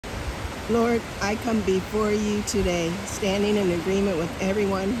Lord, I come before you today, standing in agreement with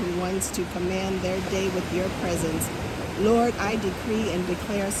everyone who wants to command their day with your presence. Lord, I decree and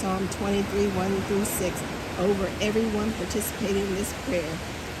declare Psalm 23, 1 through 6 over everyone participating in this prayer.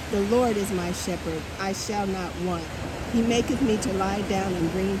 The Lord is my shepherd, I shall not want. He maketh me to lie down in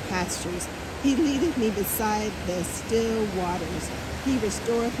green pastures. He leadeth me beside the still waters. He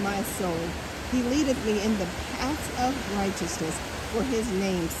restoreth my soul. He leadeth me in the paths of righteousness for his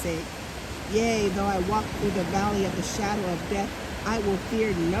name's sake. Yea, though I walk through the valley of the shadow of death, I will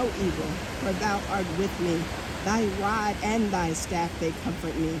fear no evil, for thou art with me. Thy rod and thy staff, they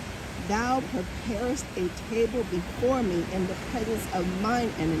comfort me. Thou preparest a table before me in the presence of mine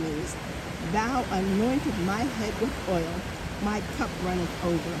enemies. Thou anointest my head with oil, my cup runneth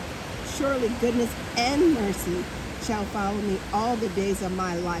over. Surely goodness and mercy shall follow me all the days of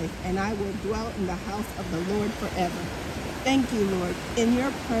my life, and I will dwell in the house of the Lord forever. Thank you, Lord. In your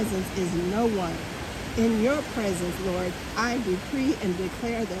presence is no one. In your presence, Lord, I decree and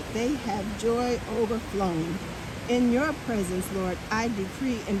declare that they have joy overflowing. In your presence, Lord, I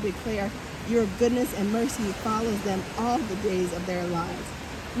decree and declare your goodness and mercy follows them all the days of their lives.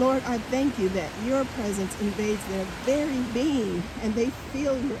 Lord, I thank you that your presence invades their very being and they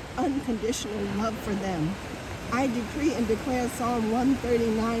feel your unconditional love for them. I decree and declare Psalm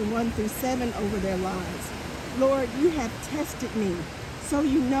 139, 1 through 7 over their lives. Lord, you have tested me, so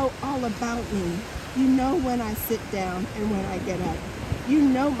you know all about me. You know when I sit down and when I get up. You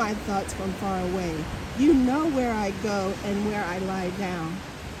know my thoughts from far away. You know where I go and where I lie down.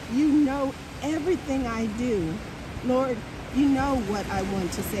 You know everything I do. Lord, you know what I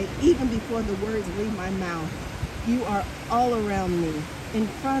want to say even before the words leave my mouth. You are all around me, in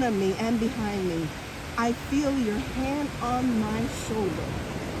front of me and behind me. I feel your hand on my shoulder.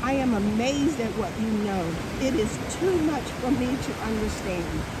 I am amazed at what you know. It is too much for me to understand.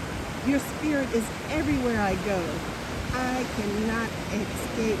 Your spirit is everywhere I go. I cannot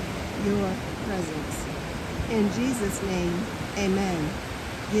escape your presence. In Jesus' name, amen.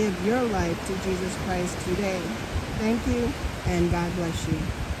 Give your life to Jesus Christ today. Thank you, and God bless you.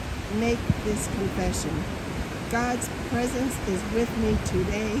 Make this confession. God's presence is with me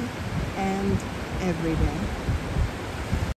today and every day.